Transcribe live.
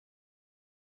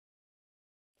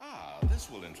Ah, this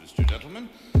will interest you, gentlemen.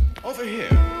 Over here.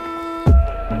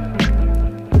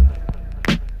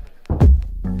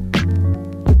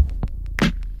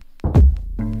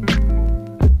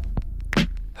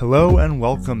 Hello and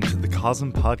welcome to the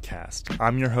Cosm Podcast.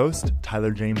 I'm your host, Tyler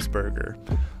James Berger.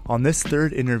 On this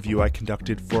third interview I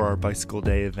conducted for our Bicycle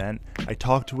Day event, I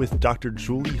talked with Dr.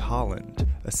 Julie Holland,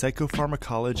 a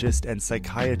psychopharmacologist and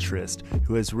psychiatrist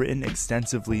who has written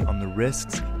extensively on the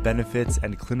risks, benefits,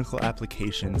 and clinical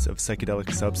applications of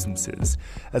psychedelic substances,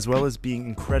 as well as being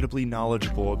incredibly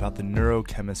knowledgeable about the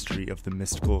neurochemistry of the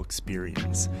mystical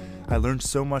experience. I learned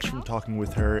so much from talking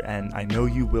with her, and I know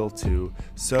you will too.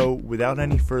 So, without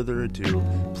any further ado,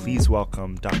 please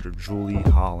welcome Dr. Julie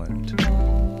Holland.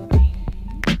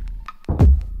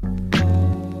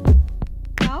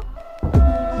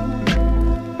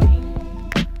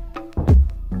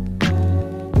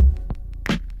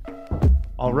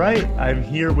 All right, I'm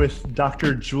here with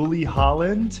Dr. Julie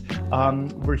Holland.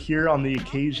 We're here on the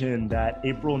occasion that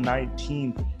April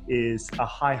 19th is a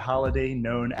high holiday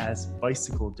known as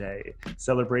Bicycle Day,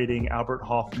 celebrating Albert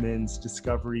Hofmann's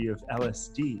discovery of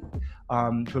LSD.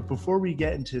 But before we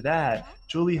get into that,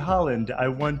 Julie Holland, I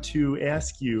want to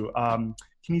ask you, can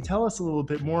you tell us a little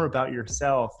bit more about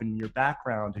yourself and your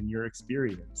background and your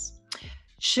experience?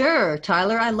 Sure,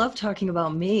 Tyler. I love talking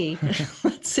about me.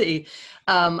 Let's see.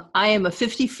 I am a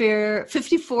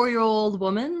 54-year-old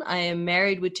woman. I am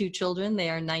married with two children. They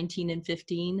are 19 and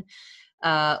 15.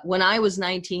 When I was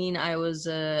 19, I was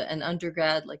an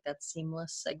undergrad, like that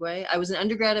seamless segue. I was an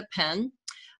undergrad at Penn,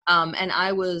 and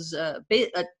I was a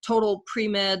total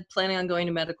pre-med, planning on going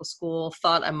to medical school,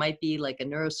 thought I might be like a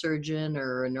neurosurgeon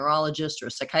or a neurologist or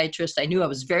a psychiatrist. I knew I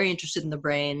was very interested in the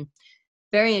brain,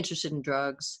 very interested in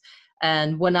drugs.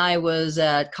 And when I was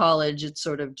at college, it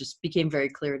sort of just became very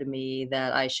clear to me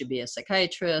that I should be a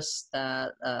psychiatrist,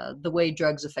 that the way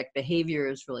drugs affect behavior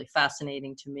is really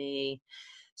fascinating to me.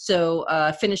 So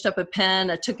I finished up at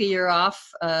Penn. I took a year off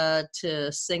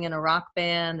to sing in a rock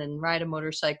band and ride a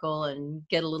motorcycle and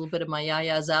get a little bit of my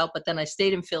yayas out. But then I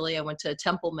stayed in Philly. I went to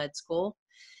Temple Med School.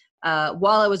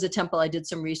 While I was at Temple, I did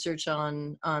some research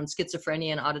on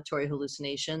schizophrenia and auditory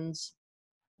hallucinations.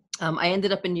 I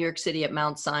ended up in New York City at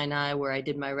Mount Sinai, where I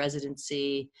did my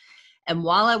residency. And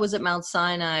while I was at Mount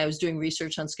Sinai, I was doing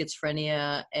research on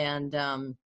schizophrenia, and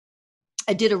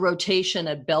I did a rotation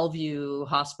at Bellevue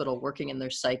Hospital working in their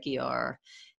psych ER,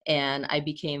 and I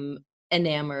became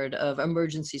enamored of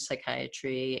emergency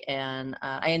psychiatry, and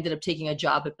I ended up taking a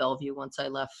job at Bellevue once I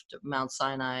left Mount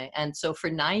Sinai. And so for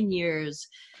 9 years,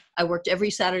 I worked every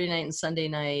Saturday night and Sunday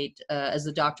night as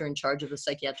the doctor in charge of the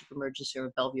psychiatric emergency room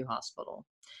at Bellevue Hospital.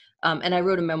 And I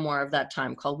wrote a memoir of that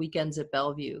time called Weekends at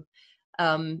Bellevue.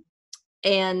 And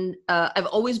I've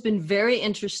always been very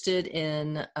interested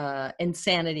in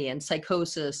insanity and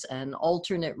psychosis and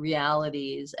alternate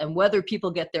realities, and whether people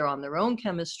get there on their own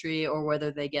chemistry or whether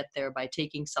they get there by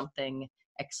taking something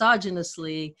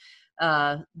exogenously.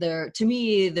 To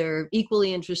me, they're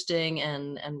equally interesting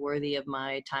and worthy of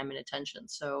my time and attention.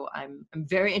 So I'm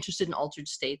very interested in altered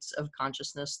states of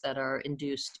consciousness that are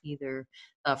induced either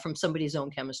from somebody's own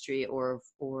chemistry or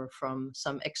from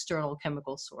some external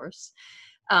chemical source.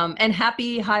 And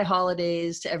happy high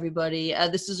holidays to everybody.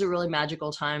 This is a really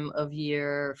magical time of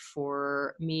year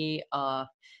for me. I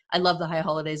love the high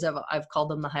holidays. I've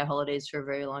called them the high holidays for a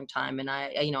very long time. And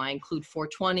I include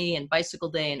 420 and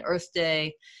Bicycle Day and Earth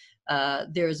Day.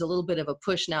 There's a little bit of a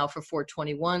push now for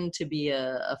 421 to be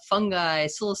a fungi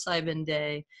psilocybin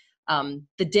day.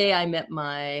 The day I met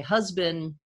my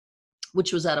husband,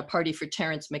 which was at a party for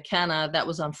Terrence McKenna, that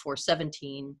was on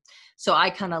 417. So I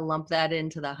kind of lump that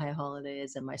into the high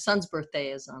holidays, and my son's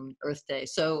birthday is on Earth Day.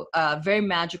 So very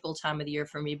magical time of the year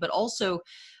for me. But also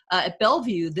at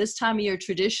Bellevue, this time of year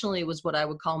traditionally was what I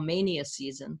would call mania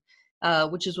season,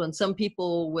 which is when some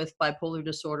people with bipolar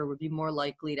disorder would be more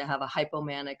likely to have a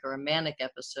hypomanic or a manic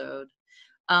episode.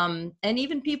 And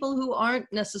even people who aren't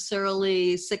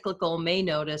necessarily cyclical may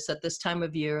notice at this time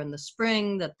of year in the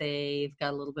spring that they've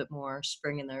got a little bit more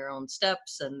spring in their own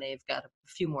steps and they've got a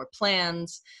few more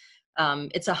plans.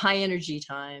 It's a high energy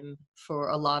time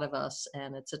for a lot of us,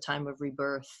 and it's a time of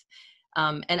rebirth.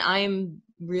 And I'm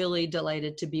really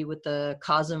delighted to be with the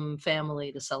Cosm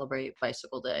family to celebrate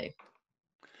Bicycle Day.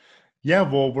 Yeah,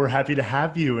 well, we're happy to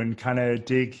have you and kind of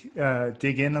dig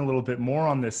in a little bit more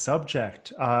on this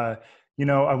subject. I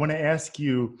want to ask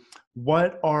you,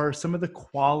 what are some of the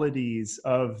qualities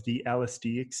of the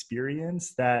LSD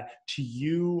experience that to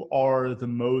you are the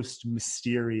most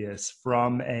mysterious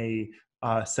from a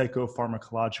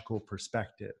psychopharmacological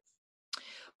perspective?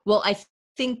 Well, I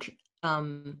think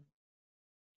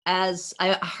as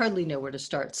I hardly know where to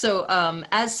start. So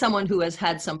as someone who has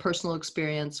had some personal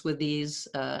experience with these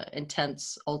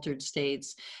intense altered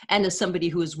states, and as somebody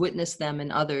who has witnessed them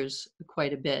in others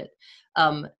quite a bit,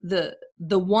 the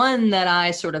one that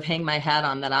I sort of hang my hat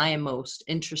on, that I am most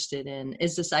interested in,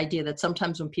 is this idea that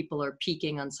sometimes when people are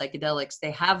peaking on psychedelics,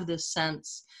 they have this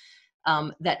sense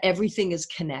that everything is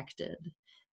connected,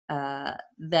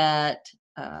 that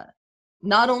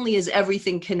not only is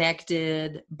everything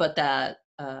connected, but that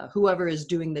whoever is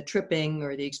doing the tripping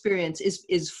or the experience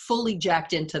is fully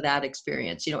jacked into that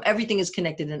experience. You know, everything is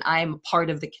connected and I am a part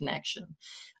of the connection.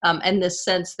 And this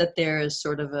sense that there is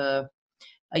sort of a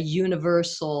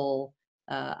universal,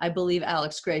 I believe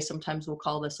Alex Gray sometimes will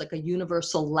call this like a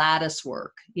universal lattice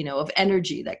work, you know, of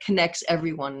energy that connects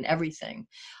everyone and everything.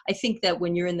 I think that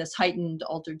when you're in this heightened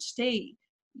altered state,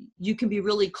 you can be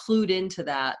really clued into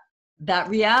that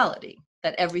reality,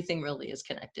 that everything really is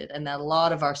connected, and that a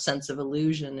lot of our sense of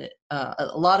illusion,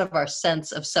 a lot of our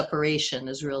sense of separation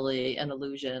is really an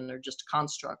illusion or just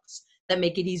constructs that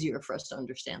make it easier for us to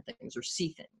understand things or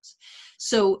see things.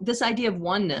 So this idea of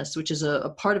oneness, which is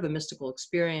a part of a mystical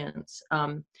experience,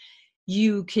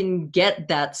 you can get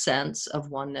that sense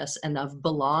of oneness and of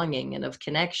belonging and of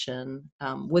connection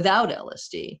without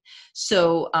LSD.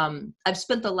 So I've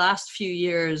spent the last few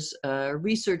years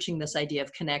researching this idea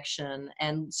of connection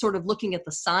and sort of looking at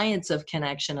the science of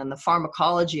connection and the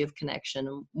pharmacology of connection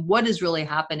and what is really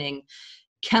happening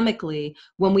chemically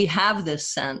when we have this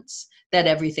sense that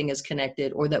everything is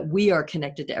connected, or that we are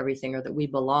connected to everything, or that we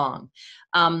belong.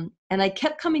 And I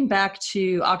kept coming back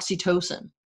to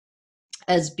oxytocin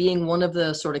as being one of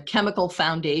the sort of chemical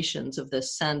foundations of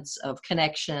this sense of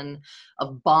connection,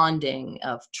 of bonding,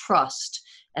 of trust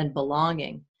and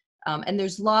belonging. And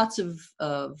there's lots of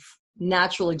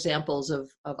natural examples of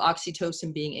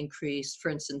oxytocin being increased. For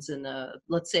instance, in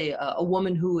let's say a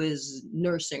woman who is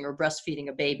nursing or breastfeeding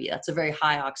a baby, that's a very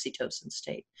high oxytocin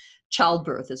state.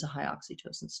 Childbirth is a high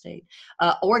oxytocin state.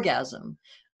 Orgasm,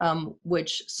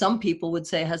 which some people would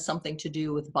say has something to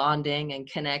do with bonding and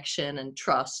connection and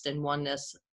trust and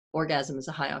oneness. Orgasm is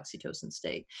a high oxytocin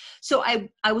state. So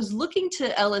I was looking to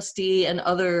LSD and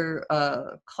other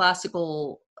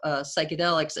classical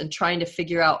psychedelics and trying to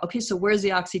figure out, okay, so where's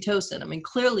the oxytocin? I mean,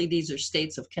 clearly these are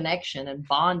states of connection and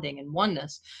bonding and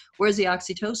oneness. Where's the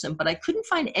oxytocin? But I couldn't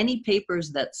find any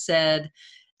papers that said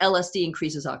LSD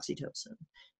increases oxytocin.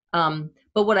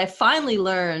 But what I finally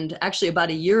learned, actually about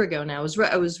a year ago now,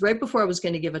 I was right before I was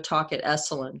going to give a talk at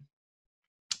Esalen.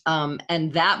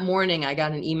 And that morning I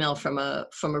got an email from a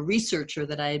researcher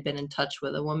that I had been in touch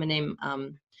with, a woman named,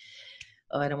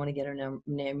 I don't want to get her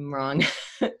name wrong.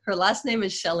 Her last name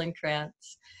is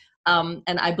Schellenkrantz. And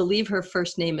I believe her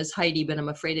first name is Heidi, but I'm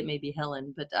afraid it may be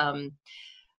Helen. But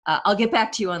I'll get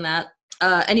back to you on that.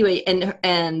 Anyway,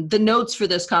 and the notes for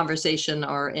this conversation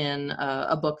are in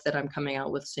a book that I'm coming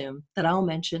out with soon that I'll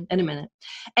mention in a minute.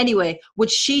 Anyway, what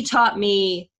she taught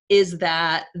me is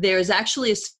that there's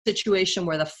actually a situation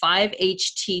where the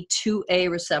 5-HT2A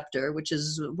receptor, which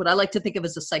is what I like to think of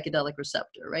as a psychedelic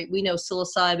receptor, right? We know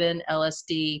psilocybin,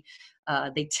 LSD,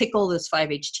 they tickle this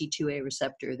 5-HT2A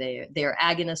receptor. They are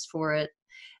agonists for it.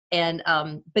 And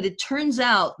but it turns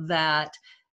out that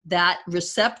that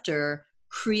receptor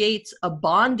creates a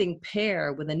bonding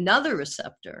pair with another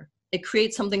receptor. It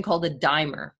creates something called a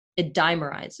dimer. It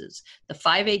dimerizes. The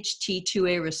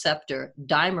 5-HT2A receptor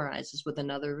dimerizes with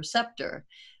another receptor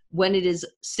when it is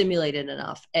stimulated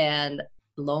enough. And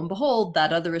lo and behold,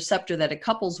 that other receptor that it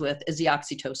couples with is the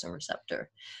oxytocin receptor.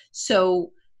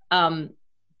 So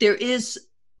there is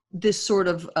this sort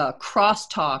of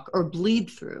crosstalk or bleed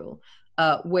through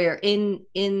where in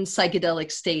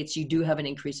psychedelic states, you do have an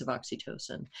increase of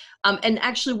oxytocin. And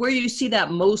actually where you see that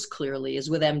most clearly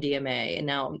is with MDMA. And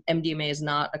now MDMA is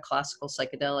not a classical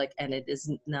psychedelic, and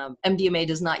MDMA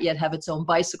does not yet have its own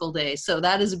bicycle day. So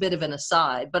that is a bit of an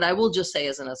aside, but I will just say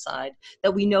as an aside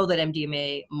that we know that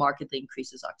MDMA markedly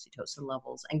increases oxytocin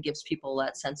levels and gives people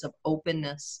that sense of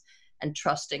openness and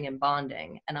trusting and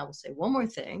bonding. And I will say one more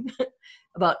thing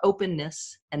about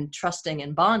openness and trusting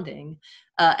and bonding,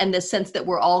 and the sense that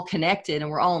we're all connected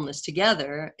and we're all in this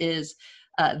together, is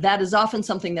that is often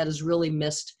something that is really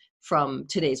missed from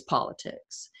today's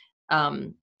politics.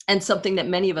 And something that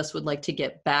many of us would like to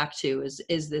get back to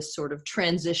is this sort of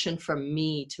transition from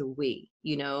me to we,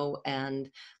 you know, and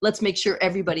let's make sure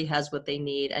everybody has what they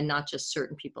need and not just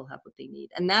certain people have what they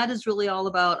need. And that is really all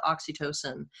about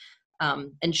oxytocin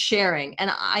and sharing.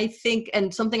 And I think,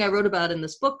 and something I wrote about in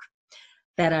this book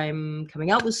that I'm coming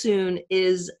out with soon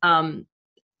is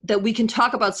that we can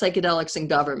talk about psychedelics and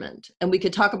government, and we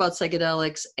could talk about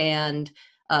psychedelics and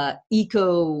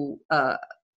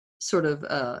sort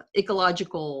of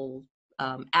ecological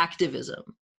activism,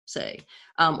 say,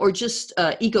 or just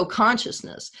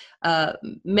eco-consciousness.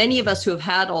 Many of us who have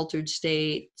had altered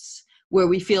states where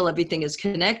we feel everything is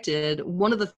connected,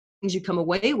 one of the things you come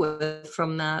away with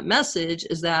from that message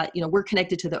is that, we're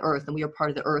connected to the earth and we are part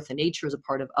of the earth and nature is a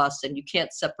part of us, and you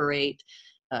can't separate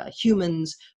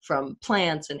humans from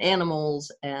plants and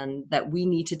animals, and that we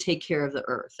need to take care of the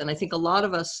earth. And I think a lot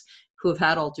of us who have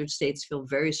had altered states feel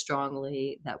very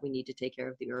strongly that we need to take care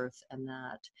of the earth, and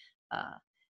that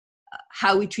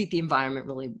how we treat the environment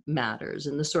really matters,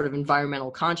 and the sort of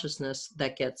environmental consciousness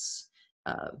that gets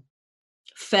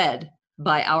fed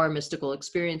by our mystical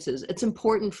experiences. It's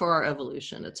important for our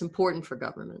evolution. It's important for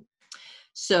government.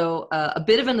 So a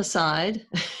bit of an aside.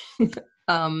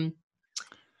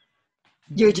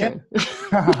 Your turn.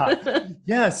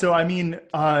 Yeah. So, I mean,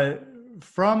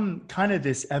 from kind of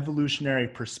this evolutionary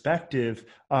perspective,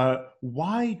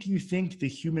 why do you think the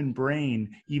human brain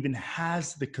even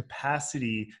has the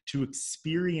capacity to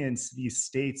experience these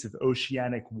states of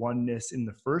oceanic oneness in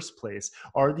the first place?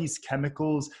 Are these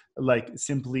chemicals like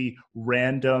simply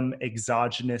random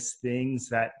exogenous things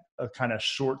that kind of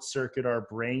short circuit our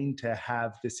brain to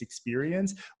have this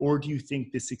experience? Or do you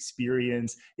think this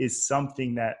experience is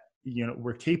something that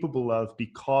we're capable of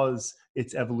because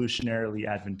it's evolutionarily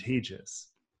advantageous?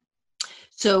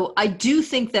 So I do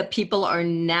think that people are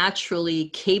naturally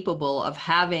capable of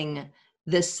having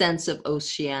this sense of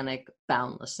oceanic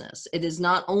boundlessness. It is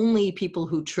not only people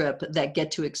who trip that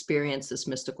get to experience this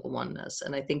mystical oneness.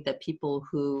 And I think that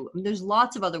there's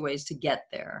lots of other ways to get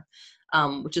there,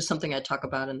 which is something I talk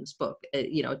about in this book.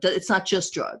 It's not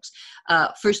just drugs.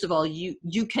 First of all,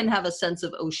 you can have a sense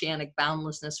of oceanic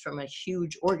boundlessness from a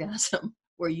huge organism,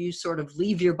 where you sort of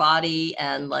leave your body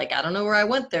and I don't know where I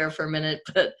went there for a minute,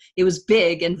 but it was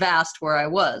big and vast where I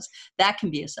was. That can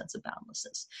be a sense of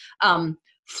boundlessness.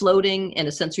 Floating in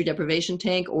a sensory deprivation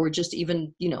tank, or just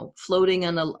even, floating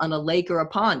on a lake or a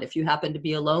pond. If you happen to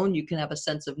be alone, you can have a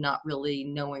sense of not really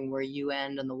knowing where you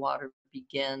end and the water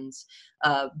begins.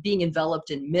 Being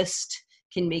enveloped in mist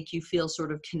can make you feel sort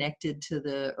of connected to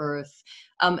the earth.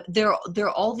 There are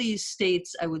all these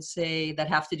states, I would say, that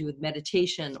have to do with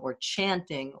meditation or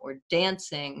chanting or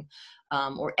dancing,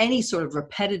 or any sort of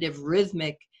repetitive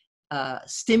rhythmic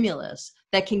stimulus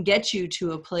that can get you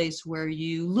to a place where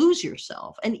you lose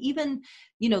yourself. And even,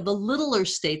 the littler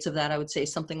states of that, I would say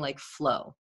something like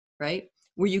flow, right?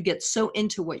 Where you get so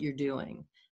into what you're doing,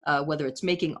 whether it's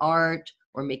making art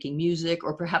or making music,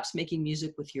 or perhaps making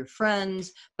music with your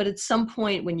friends. But at some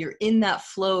point when you're in that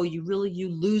flow, you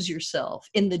lose yourself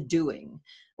in the doing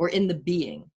or in the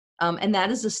being. And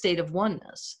that is a state of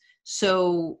oneness.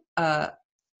 So,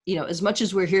 as much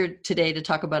as we're here today to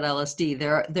talk about LSD,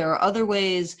 there are other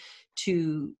ways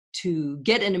to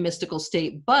get in a mystical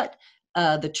state. But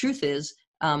the truth is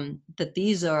that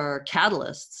these are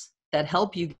catalysts that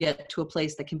help you get to a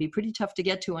place that can be pretty tough to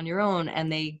get to on your own, and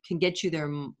they can get you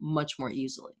there much more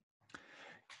easily.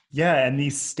 Yeah, and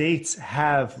these states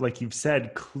have, like you've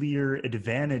said, clear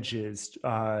advantages,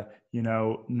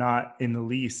 not in the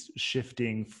least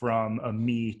shifting from a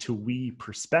me to we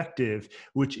perspective,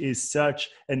 which is such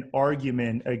an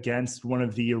argument against one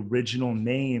of the original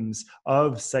names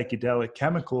of psychedelic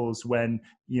chemicals when,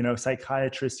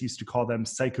 psychiatrists used to call them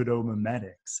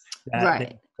psychodomimetics,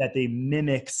 that they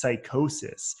mimic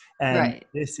psychosis. And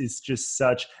this is just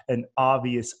such an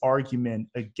obvious argument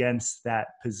against that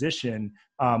position.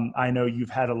 I know you've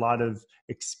had a lot of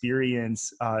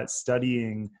experience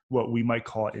studying what we might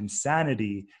call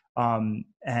insanity. Can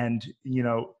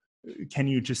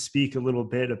you just speak a little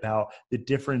bit about the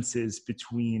differences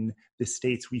between the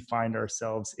states we find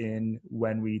ourselves in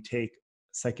when we take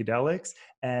psychedelics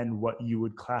and what you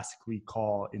would classically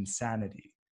call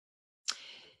insanity?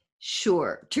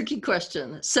 Sure. Tricky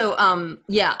question. So,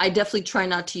 I definitely try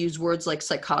not to use words like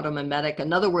psychotomimetic.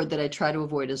 Another word that I try to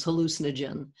avoid is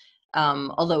hallucinogen,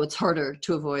 although it's harder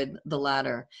to avoid the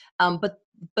latter. But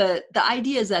the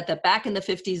idea is that back in the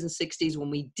 50s and 60s, when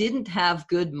we didn't have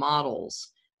good models,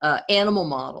 animal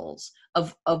models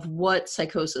of what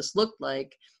psychosis looked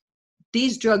like,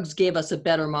 these drugs gave us a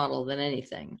better model than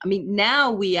anything. I mean,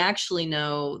 now we actually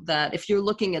know that if you're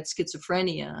looking at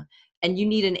schizophrenia and you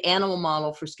need an animal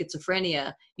model for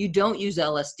schizophrenia, you don't use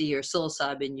LSD or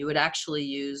psilocybin. You would actually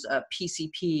use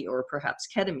PCP or perhaps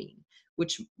ketamine,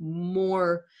 which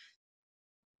more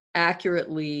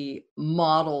accurately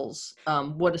models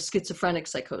what a schizophrenic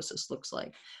psychosis looks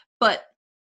like. But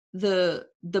the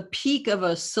peak of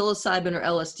a psilocybin or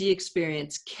LSD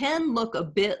experience can look a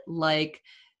bit like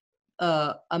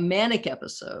a manic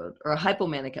episode or a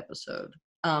hypomanic episode,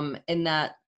 in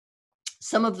that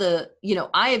some of the,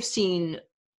 I have seen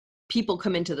people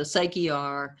come into the psych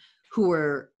ER who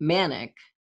were manic,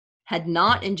 had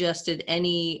not ingested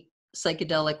any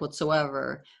psychedelic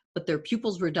whatsoever, but their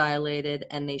pupils were dilated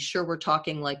and they sure were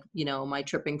talking like, my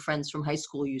tripping friends from high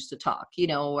school used to talk,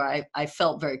 where I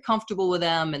felt very comfortable with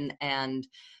them and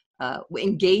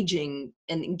engaging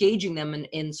them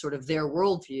in sort of their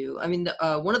worldview. I mean,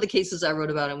 one of the cases I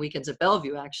wrote about in Weekends at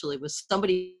Bellevue actually was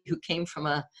somebody who came from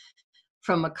a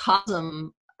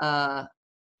COSM,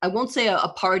 I won't say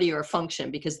a party or a function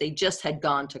because they just had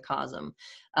gone to COSM,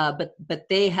 but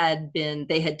they had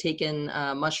taken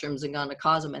mushrooms and gone to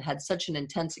COSM and had such an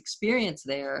intense experience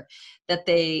there that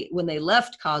when they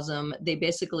left COSM, they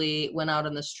basically went out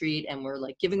on the street and were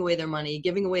like giving away their money,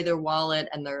 giving away their wallet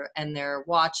and their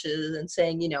watches, and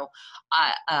saying,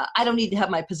 I don't need to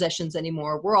have my possessions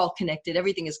anymore. We're all connected.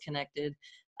 Everything is connected.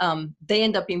 They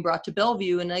end up being brought to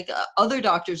Bellevue, and other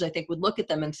doctors, I think, would look at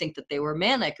them and think that they were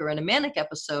manic or in a manic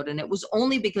episode. And it was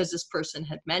only because this person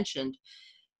had mentioned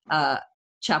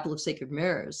Chapel of Sacred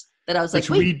Mirrors that I was like,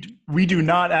 wait. We do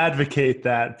not advocate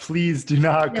that. Please do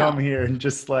not come here and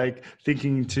just like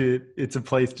thinking it's a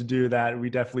place to do that.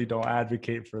 We definitely don't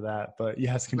advocate for that. But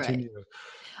yes, continue.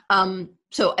 Right.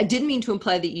 So I didn't mean to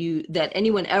imply that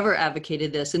anyone ever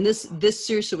advocated this. And this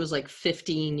seriously was like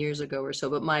 15 years ago or so.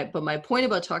 But my point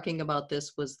about talking about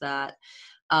this was that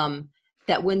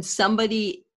that when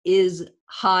somebody is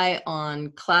high on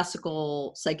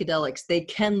classical psychedelics, they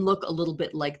can look a little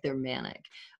bit like they're manic,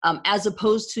 as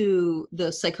opposed to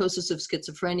the psychosis of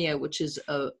schizophrenia, which is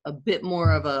a bit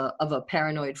more of a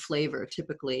paranoid flavor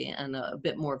typically, and a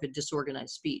bit more of a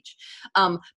disorganized speech.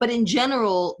 But in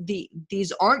general,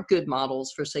 these aren't good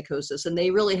models for psychosis, and they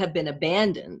really have been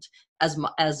abandoned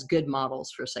as good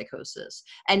models for psychosis.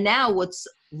 And now what's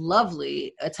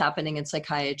lovely that's happening in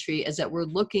psychiatry is that we're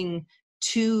looking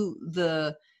to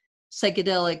the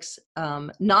psychedelics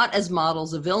not as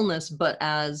models of illness, but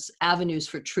as avenues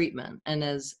for treatment and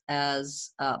as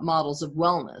models of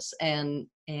wellness, and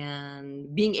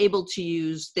being able to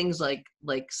use things like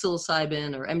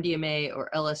psilocybin or MDMA or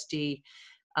LSD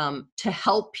to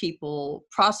help people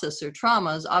process their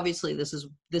traumas. Obviously, this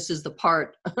is the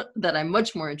part that I'm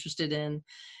much more interested in.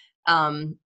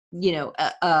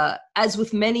 As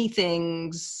with many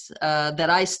things that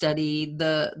I study,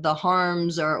 the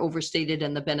harms are overstated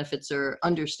and the benefits are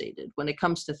understated when it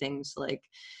comes to things like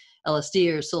LSD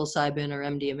or psilocybin or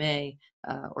MDMA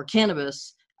or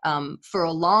cannabis. For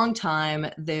a long time,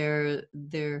 there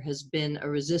has been a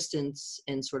resistance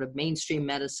in sort of mainstream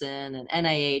medicine and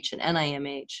NIH and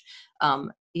NIMH,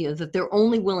 that they're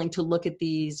only willing to look at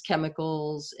these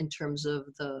chemicals in terms of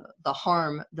the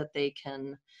harm that they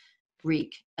can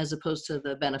wreak as opposed to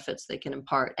the benefits they can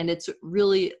impart. And it's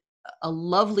really a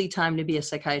lovely time to be a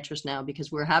psychiatrist now,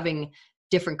 because we're having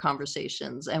different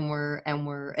conversations and we're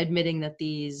admitting that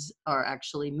these are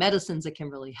actually medicines that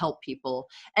can really help people,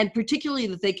 and particularly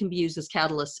that they can be used as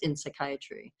catalysts in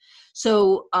psychiatry.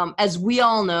 So as we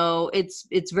all know,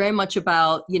 it's very much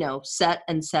about set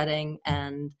and setting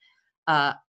and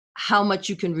how much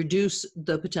you can reduce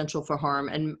the potential for harm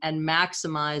and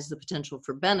maximize the potential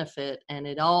for benefit. And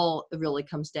it all really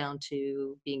comes down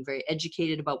to being very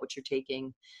educated about what you're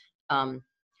taking,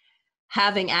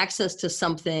 having access to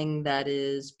something that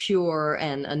is pure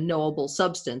and a knowable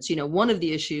substance. One of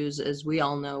the issues, as we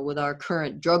all know, with our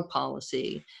current drug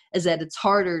policy is that it's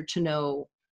harder to know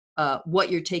what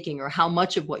you're taking or how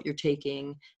much of what you're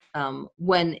taking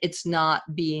when it's not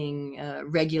being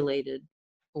regulated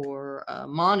or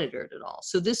monitored at all.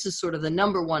 So this is sort of the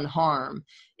number one harm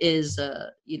is,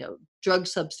 drug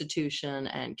substitution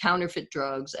and counterfeit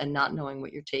drugs and not knowing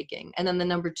what you're taking. And then the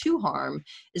number two harm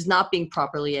is not being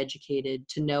properly educated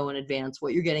to know in advance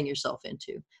what you're getting yourself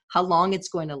into, how long it's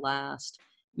going to last,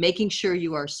 making sure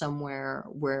you are somewhere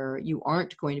where you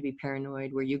aren't going to be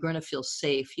paranoid, where you're going to feel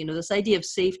safe. This idea of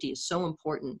safety is so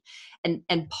important.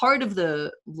 And part of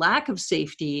the lack of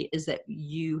safety is that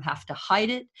you have to hide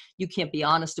it. You can't be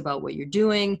honest about what you're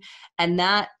doing. And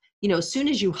that, as soon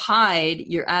as you hide,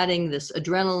 you're adding this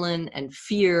adrenaline and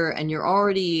fear, and you're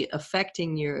already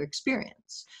affecting your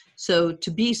experience. So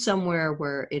to be somewhere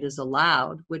where it is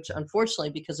allowed, which unfortunately,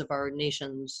 because of our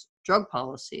nation's drug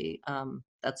policy,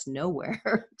 that's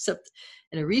nowhere except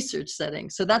in a research setting.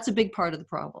 So that's a big part of the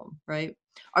problem, right?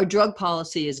 Our drug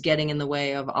policy is getting in the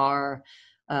way of our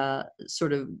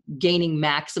sort of gaining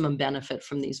maximum benefit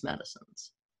from these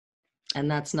medicines. And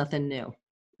that's nothing new.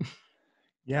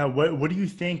 Yeah. What do you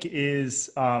think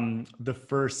is some of the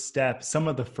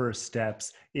first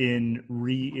steps in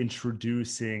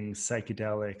reintroducing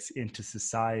psychedelics into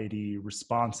society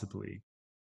responsibly?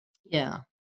 Yeah.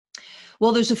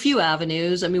 Well, there's a few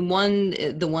avenues. I mean,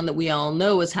 the one that we all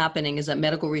know is happening is that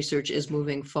medical research is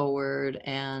moving forward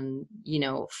and,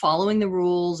 following the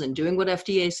rules and doing what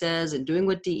FDA says and doing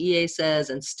what DEA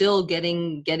says and still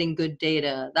getting good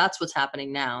data. That's what's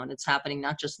happening now. And it's happening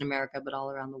not just in America, but all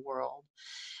around the world.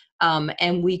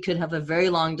 And we could have a very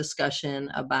long discussion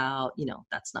about,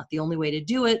 that's not the only way to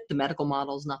do it. The medical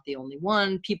model is not the only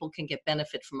one. People can get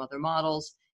benefit from other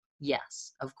models.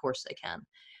 Yes, of course they can.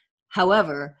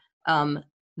 However,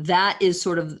 that is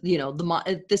sort of,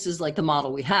 this is like the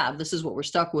model we have. This is what we're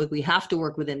stuck with. We have to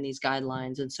work within these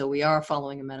guidelines. And so we are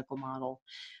following a medical model.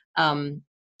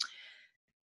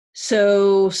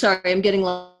 So sorry, I'm getting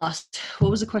lost.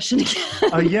 What was the question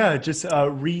again? Yeah, just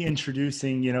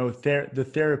reintroducing, the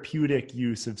therapeutic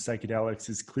use of psychedelics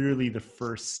is clearly the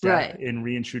first step in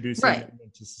reintroducing them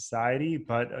into society.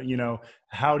 But,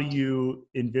 how do you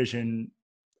envision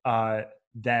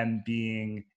them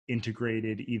being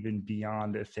integrated even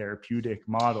beyond a therapeutic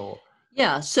model?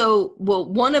 Yeah. So,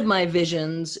 one of my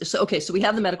visions, so we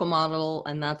have the medical model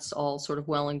and that's all sort of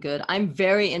well and good. I'm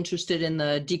very interested in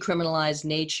the decriminalized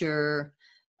nature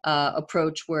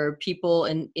approach where people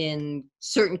in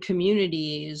certain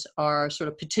communities are sort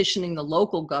of petitioning the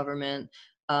local government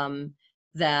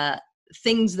that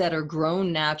things that are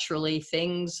grown naturally,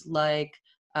 things like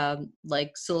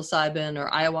psilocybin or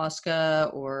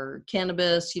ayahuasca or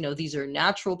cannabis, these are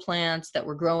natural plants that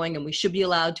we're growing and we should be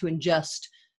allowed to ingest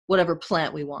whatever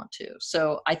plant we want to.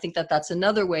 So I think that that's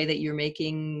another way that you're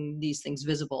making these things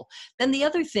visible. Then the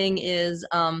other thing is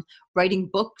writing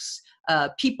books,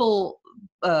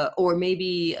 or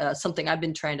maybe something I've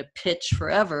been trying to pitch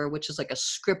forever, which is like a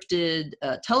scripted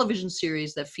television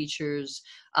series that features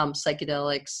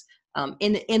psychedelics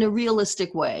in a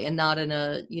realistic way and not in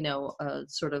a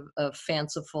sort of a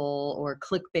fanciful or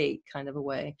clickbait kind of a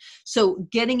way. So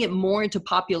getting it more into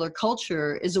popular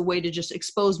culture is a way to just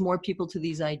expose more people to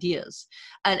these ideas,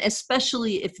 and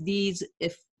especially if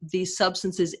these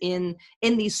substances in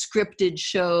these scripted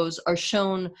shows are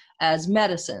shown as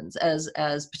medicines, as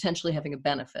potentially having a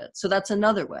benefit. So that's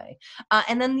another way.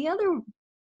 And then the other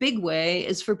big way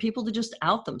is for people to just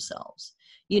out themselves.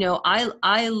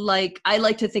 I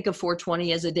like to think of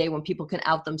 420 as a day when people can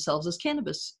out themselves as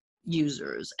cannabis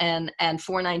users, and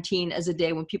 419 as a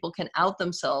day when people can out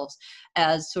themselves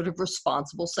as sort of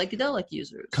responsible psychedelic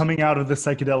users. Coming out of the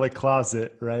psychedelic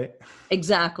closet, right?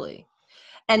 Exactly.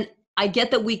 And I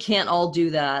get that we can't all do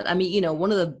that. I mean,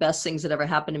 one of the best things that ever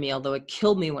happened to me, although it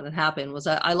killed me when it happened, was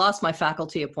I lost my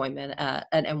faculty appointment at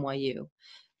NYU.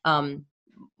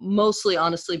 Mostly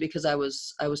honestly because I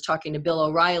was talking to Bill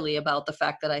O'Reilly about the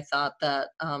fact that I thought that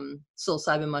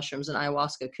psilocybin mushrooms and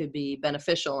ayahuasca could be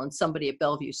beneficial, and somebody at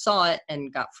Bellevue saw it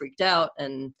and got freaked out.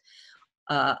 And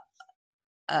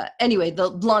anyway, the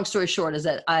long story short is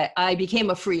that I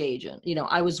became a free agent.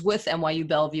 I was with NYU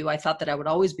Bellevue. I thought that I would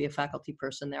always be a faculty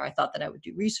person there. I thought that I would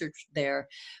do research there.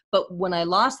 But when I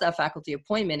lost that faculty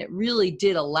appointment, it really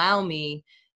did allow me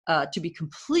to be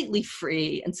completely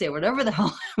free and say whatever the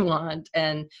hell I want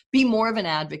and be more of an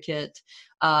advocate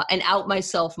and out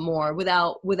myself more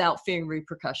without fearing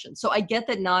repercussions. So I get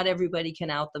that not everybody can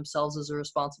out themselves as a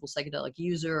responsible psychedelic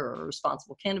user or a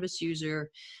responsible cannabis user.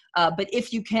 But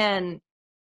if you can,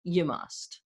 you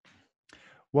must.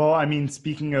 Well, I mean,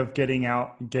 speaking of getting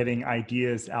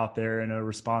ideas out there in a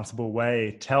responsible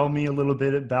way, tell me a little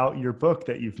bit about your book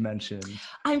that you've mentioned.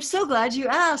 I'm so glad you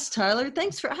asked, Tyler.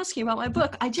 Thanks for asking about my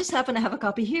book. I just happen to have a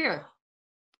copy here.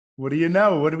 What do you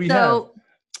know? What do we have?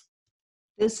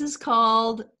 This is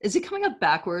called, is it coming up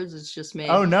backwards? It's just me.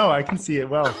 Oh, no, I can see it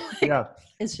well. Yeah.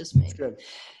 It's just me. It's good.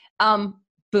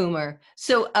 Boomer.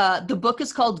 So the book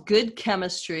is called Good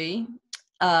Chemistry.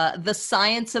 The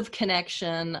Science of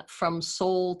Connection from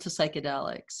Soul to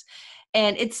Psychedelics.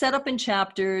 And it's set up in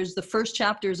chapters. The first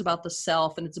chapter is about the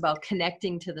self, and it's about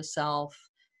connecting to the self,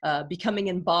 becoming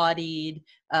embodied,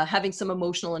 having some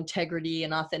emotional integrity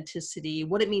and authenticity,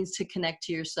 what it means to connect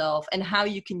to yourself, and how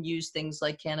you can use things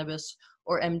like cannabis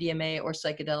or MDMA or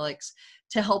psychedelics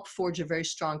to help forge a very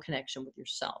strong connection with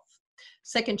yourself.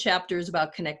 Second chapter is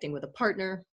about connecting with a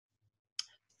partner.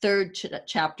 Third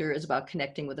chapter is about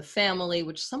connecting with a family,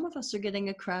 which some of us are getting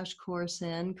a crash course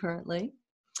in currently.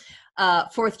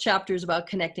 Fourth chapter is about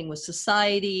connecting with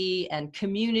society and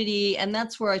community. And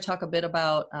that's where I talk a bit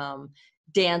about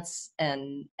dance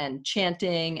and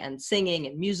chanting and singing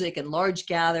and music and large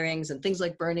gatherings and things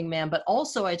like Burning Man. But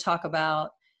also I talk about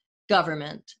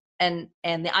government and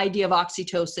the idea of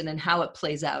oxytocin and how it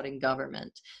plays out in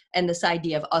government, and this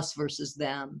idea of us versus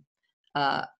them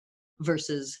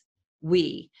versus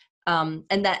we. And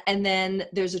then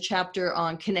there's a chapter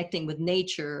on connecting with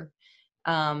nature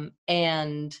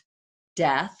and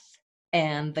death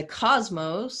and the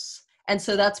cosmos. And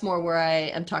so that's more where I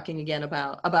am talking again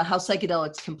about how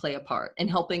psychedelics can play a part in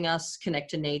helping us connect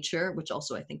to nature, which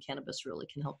also I think cannabis really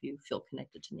can help you feel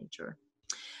connected to nature.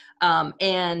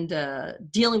 And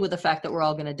dealing with the fact that we're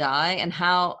all going to die, and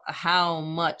how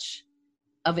much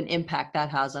of an impact that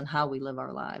has on how we live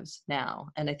our lives now.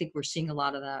 And I think we're seeing a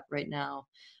lot of that right now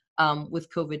with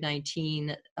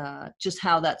COVID-19, just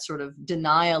how that sort of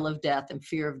denial of death and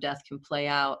fear of death can play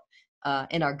out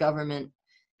in our government,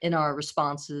 in our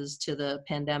responses to the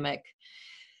pandemic.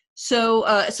 So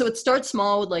it starts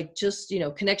small with like just,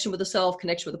 connection with the self,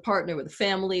 connection with a partner, with a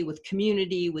family, with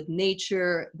community, with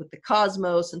nature, with the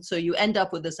cosmos. And so you end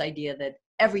up with this idea that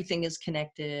everything is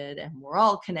connected and we're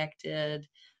all connected.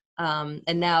 And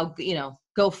now,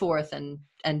 go forth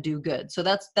and do good. So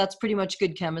that's pretty much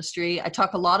good chemistry. I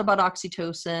talk a lot about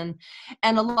oxytocin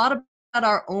and a lot about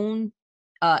our own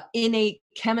innate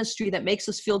chemistry that makes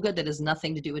us feel good, that has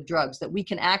nothing to do with drugs, that we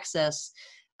can access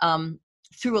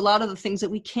through a lot of the things that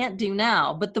we can't do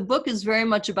now. But the book is very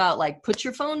much about like, put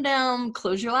your phone down,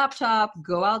 close your laptop,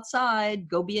 go outside,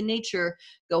 go be in nature,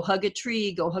 go hug a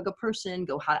tree, go hug a person,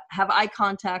 go have eye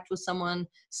contact with someone,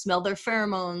 smell their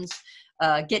pheromones,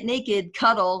 get naked,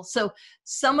 cuddle. So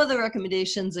some of the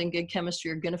recommendations in good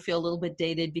chemistry are going to feel a little bit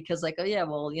dated because like, oh yeah,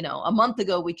 well, a month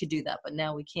ago we could do that, but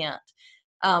now we can't.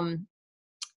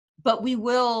 But we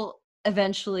will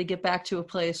eventually get back to a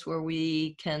place where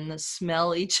we can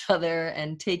smell each other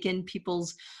and take in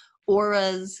people's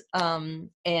auras, and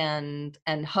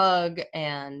hug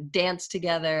and dance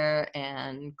together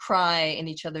and cry in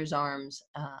each other's arms,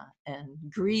 and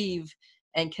grieve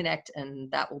and connect.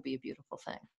 And that will be a beautiful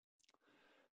thing.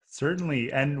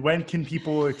 Certainly. And when can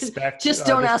people expect? Just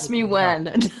don't ask me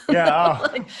when. Yeah. Oh.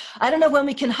 Like, I don't know when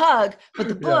we can hug, but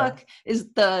the book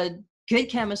is the good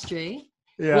chemistry.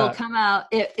 Will come out.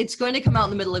 It's going to come out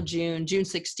in the middle of June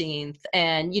 16th.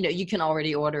 And, you can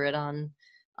already order it on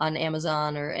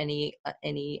Amazon or any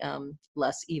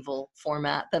less evil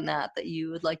format than that you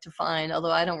would like to find.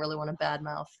 Although I don't really want to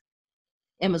badmouth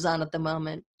Amazon at the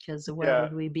moment, because where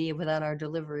would we be without our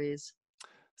deliveries?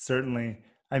 Certainly.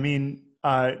 I mean,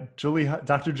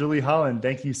 Dr. Julie Holland,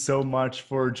 thank you so much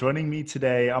for joining me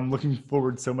today. I'm looking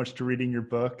forward so much to reading your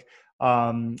book.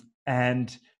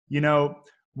 And,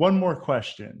 one more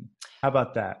question. How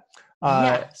about that?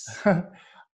 Yes.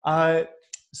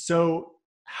 So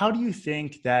how do you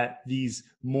think that these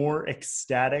more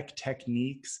ecstatic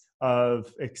techniques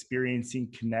of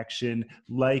experiencing connection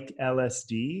like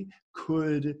LSD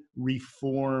could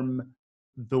reform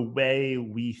the way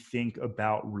we think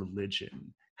about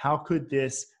religion? How could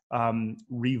this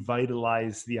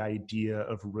revitalize the idea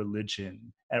of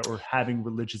religion or having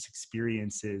religious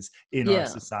experiences in our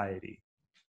society?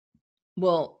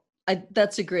 Well,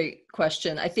 that's a great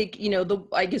question. I think,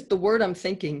 I guess the word I'm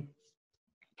thinking,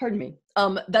 pardon me,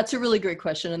 that's a really great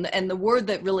question. And the word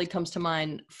that really comes to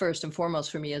mind first and foremost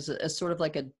for me is sort of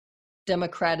like a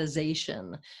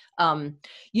democratization.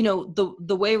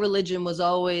 The way religion was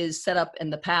always set up in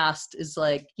the past is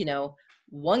like,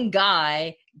 one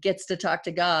guy gets to talk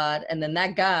to God, and then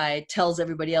that guy tells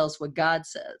everybody else what God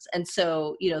says. And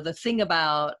so, the thing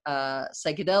about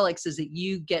psychedelics is that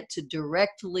you get to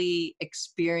directly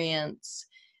experience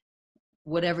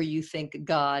whatever you think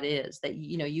God is, that,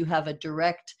 you have a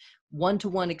direct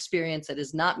one-to-one experience that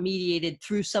is not mediated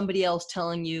through somebody else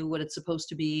telling you what it's supposed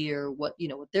to be or what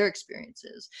their experience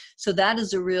is. So that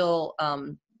is a real,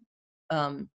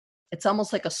 it's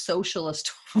almost like a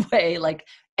socialist way, like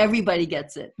everybody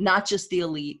gets it, not just the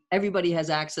elite. Everybody has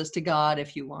access to God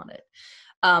if you want it.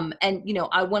 And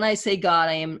when I say God,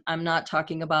 I'm not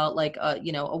talking about like a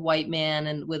white man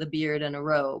and with a beard and a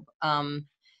robe.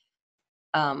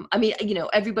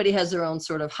 Everybody has their own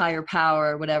sort of higher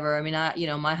power or whatever. I mean,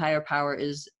 my higher power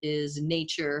is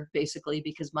nature, basically,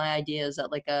 because my idea is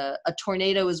that like a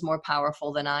tornado is more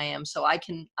powerful than I am. So I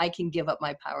can give up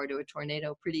my power to a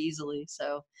tornado pretty easily.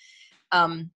 So,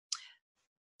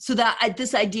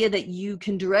 this idea that you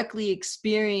can directly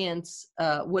experience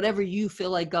whatever you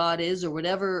feel like God is, or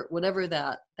whatever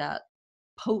that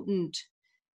potent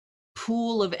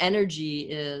pool of energy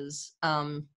is.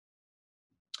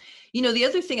 The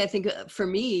other thing I think for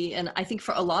me, and I think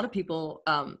for a lot of people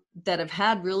that have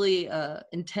had really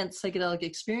intense psychedelic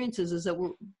experiences, is that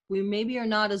we maybe are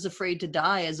not as afraid to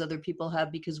die as other people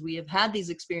have, because we have had these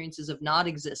experiences of not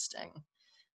existing,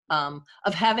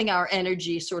 of having our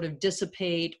energy sort of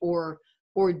dissipate or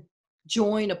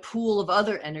join a pool of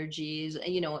other energies,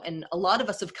 and a lot of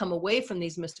us have come away from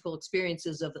these mystical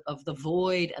experiences of the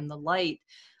void and the light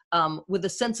with a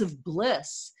sense of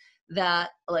bliss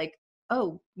that like,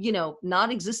 oh,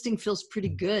 not existing feels pretty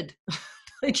good.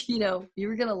 like, you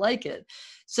were going to like it.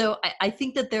 So I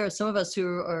think that there are some of us who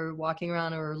are walking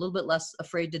around who are a little bit less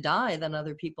afraid to die than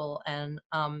other people. And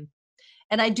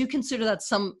I do consider that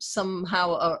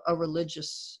somehow a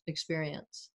religious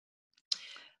experience.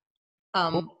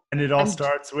 And it all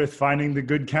starts with finding the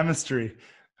good chemistry.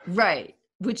 Right.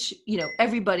 Which,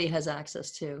 everybody has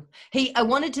access to. Hey, I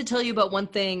wanted to tell you about one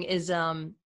thing is,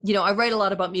 I write a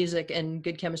lot about music and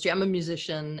good chemistry. I'm a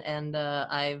musician, and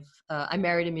I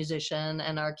married a musician,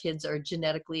 and our kids are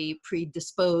genetically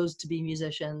predisposed to be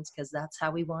musicians because that's how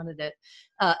we wanted it.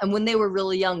 And when they were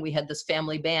really young, we had this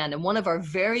family band, and one of our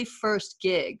very first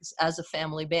gigs as a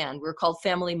family band, we were called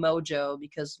Family Mojo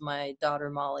because my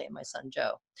daughter Molly and my son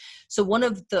Joe. So one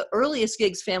of the earliest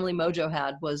gigs Family Mojo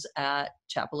had was at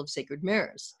Chapel of Sacred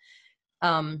Mirrors.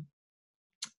 And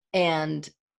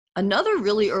another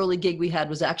really early gig we had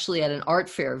was actually at an art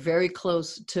fair very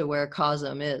close to where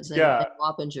Cosm is in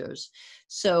Wappingers.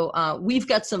 So we've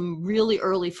got some really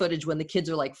early footage when the kids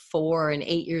are like 4 and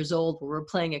 8 years old where we're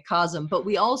playing at Cosm. But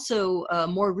we also,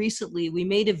 more recently, we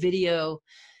made a video,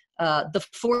 the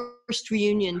forced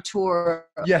reunion tour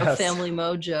of Family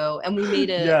Mojo. And we made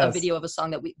a video of a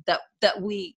song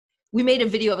we made a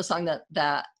video of a song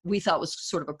that we thought was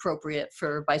sort of appropriate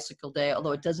for Bicycle Day,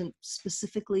 although it doesn't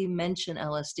specifically mention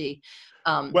LSD.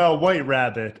 Well, White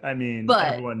Rabbit,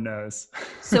 everyone knows.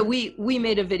 So we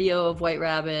made a video of White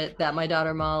Rabbit that my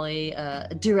daughter Molly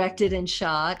directed and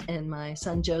shot in my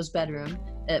son Joe's bedroom.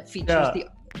 It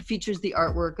features the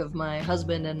artwork of my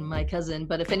husband and my cousin.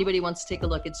 But if anybody wants to take a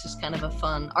look, it's just kind of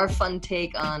our fun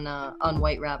take on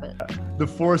White Rabbit. The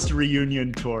forced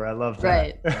reunion tour. I love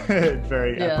that. Right.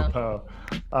 Very apropos.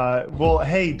 Well,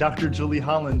 hey, Dr. Julie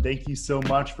Holland, thank you so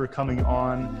much for coming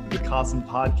on the Cosm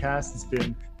podcast. It's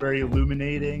been very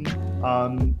illuminating.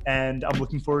 And I'm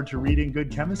looking forward to reading Good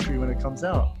Chemistry when it comes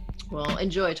out. Well,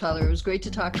 enjoy, Tyler. It was great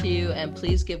to talk to you. And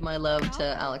please give my love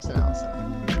to Alex and Allison.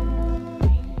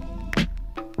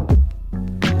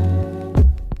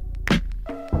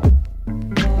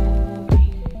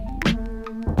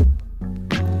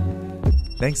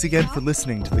 Thanks again for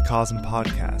listening to the Cosm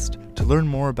Podcast. To learn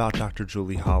more about Dr.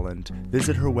 Julie Holland,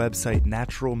 visit her website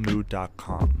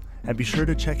naturalmood.com and be sure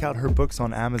to check out her books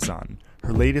on Amazon.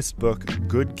 Her latest book,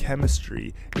 Good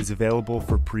Chemistry, is available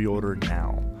for pre-order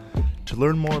now. To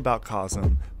learn more about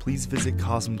Cosm, please visit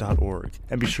cosm.org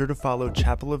and be sure to follow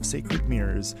Chapel of Sacred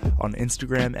Mirrors on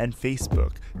Instagram and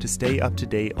Facebook to stay up to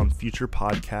date on future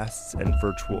podcasts and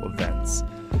virtual events.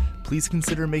 Please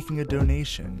consider making a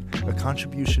donation. A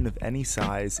contribution of any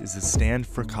size is a stand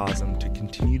for Cosm to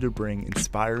continue to bring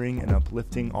inspiring and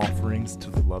uplifting offerings to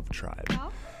the Love Tribe.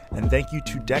 And thank you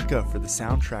to Deca for the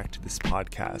soundtrack to this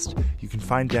podcast. You can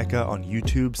find Deca on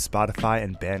YouTube, Spotify,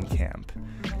 and Bandcamp.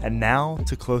 And now,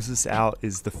 to close us out,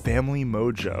 is the Family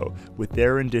Mojo with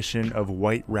their rendition of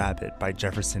White Rabbit by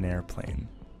Jefferson Airplane.